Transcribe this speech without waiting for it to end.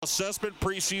Assessment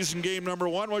preseason game number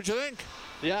 1. What'd you think?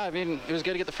 Yeah, I mean, it was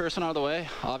good to get the first one out of the way.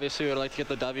 Obviously, we would like to get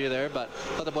the W there, but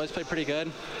I thought the boys played pretty good.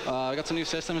 We got some new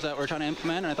systems that we're trying to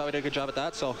implement, and I thought we did a good job at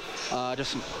that, so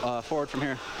just forward from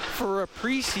here. For a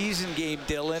preseason game,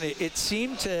 Dylan, it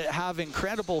seemed to have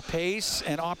incredible pace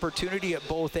and opportunity at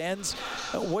both ends.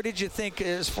 What did you think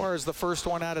as far as the first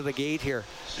one out of the gate here?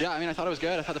 Yeah, I mean, I thought it was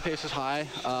good. I thought the pace was high.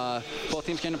 Both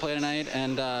teams came to play tonight,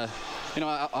 and you know,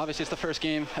 obviously it's the first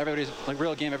game.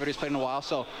 Real game. Everybody's played in a while,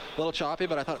 so a little choppy,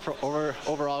 but I thought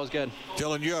overall it was good.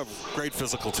 Dylan, you have great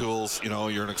physical tools. You know,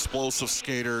 you're an explosive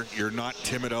skater. You're not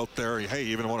timid out there. Hey,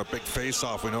 you even won a big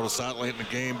face-off. We noticed that late in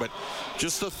the game, but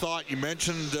just a thought. You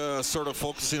mentioned sort of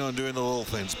focusing on doing the little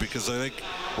things, because I think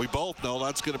we both know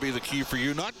that's going to be the key for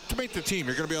you, not to make the team.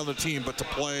 You're going to be on the team, but to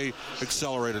play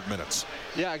accelerated minutes.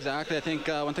 Yeah, exactly. I think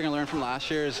one thing I learned from last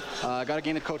year is got to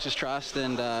gain the coach's trust,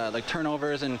 and like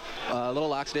turnovers and a little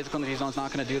lackadaisical in the zone is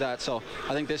not going to do that. So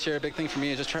I think this year a big thing for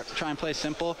me is just try and play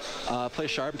simple, play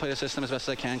sharp, and play the system as best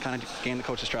as I can, kind of gain the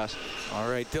coach's trust. All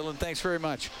right, Dylan, thanks very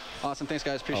much. Awesome. Thanks,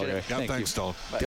 guys. Appreciate it. Yeah, thanks, Dylan.